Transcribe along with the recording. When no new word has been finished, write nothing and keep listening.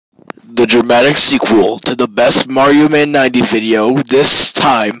the dramatic sequel to the best Mario Man 90 video, this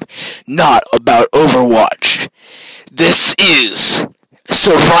time not about Overwatch. This is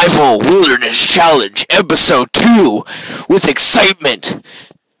Survival Wilderness Challenge Episode 2 with excitement,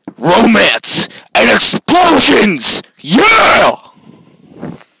 romance, and explosions! Yeah!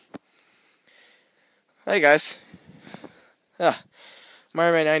 Hey guys.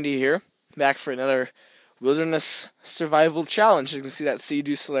 Mario Man 90 here, back for another Wilderness Survival Challenge. As you can see, that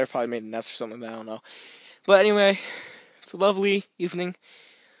Sea-Doo Solaire probably made a nest or something, I don't know. But anyway, it's a lovely evening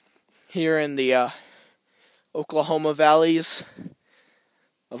here in the Oklahoma valleys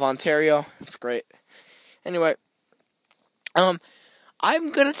of Ontario. It's great. Anyway, I'm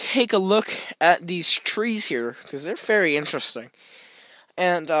gonna take a look at these trees here because they're very interesting,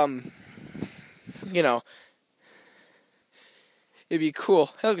 and you know, it'd be cool.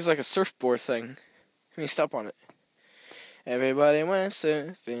 It looks like a surfboard thing. Let me step on it. Everybody went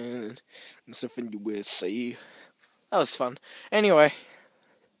surfing USA. That was fun. Anyway,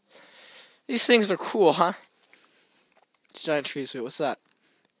 these things are cool, huh? Giant trees. Wait, what's that?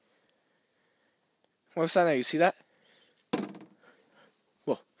 What's that now? You see that?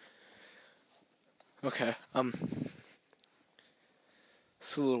 Whoa. Okay.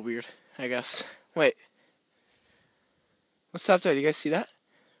 It's a little weird, I guess. Wait. What's up there? Do you guys see that?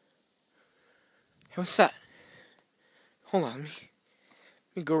 Hey, what's that? Hold on, let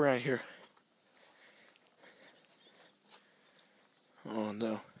me go around here. Oh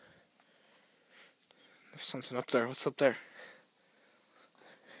no. There's something up there. What's up there?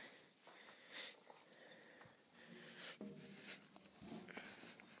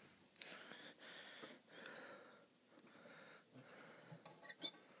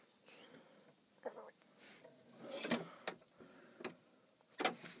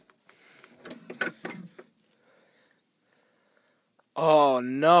 Oh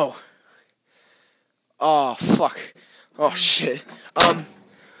no. Oh fuck. Oh shit.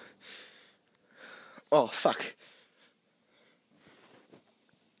 Oh fuck.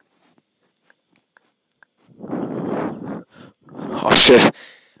 Oh shit.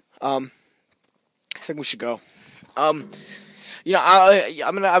 I think we should go. You know,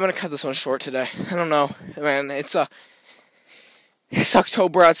 I'm gonna cut this one short today. I don't know, man. It's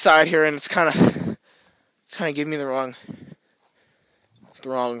October outside here, and it's kind of giving me the wrong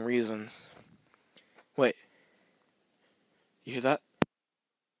reasons. Wait, you hear that?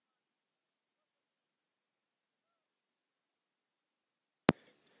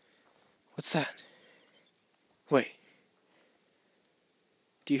 What's that? Wait,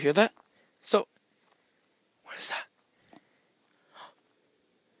 do you hear that? So, what is that?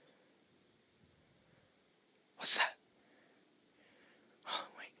 What's that? Oh,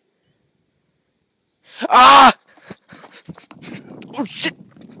 wait. Ah! Oh shit!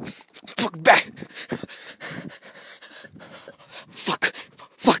 Fuck back! Fuck!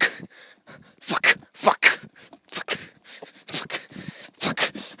 Fuck! Fuck! Fuck! Fuck! Fuck!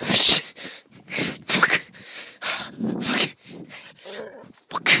 Fuck! Shit! Fuck! Fuck!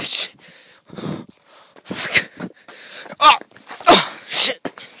 Fuck! Shit! Fuck! Ah! Oh! Shit!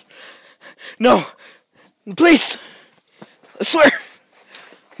 No! Please! I swear!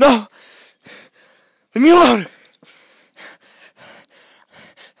 No! Leave me alone!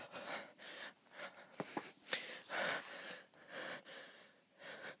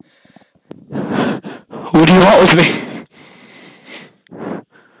 What do you want with me?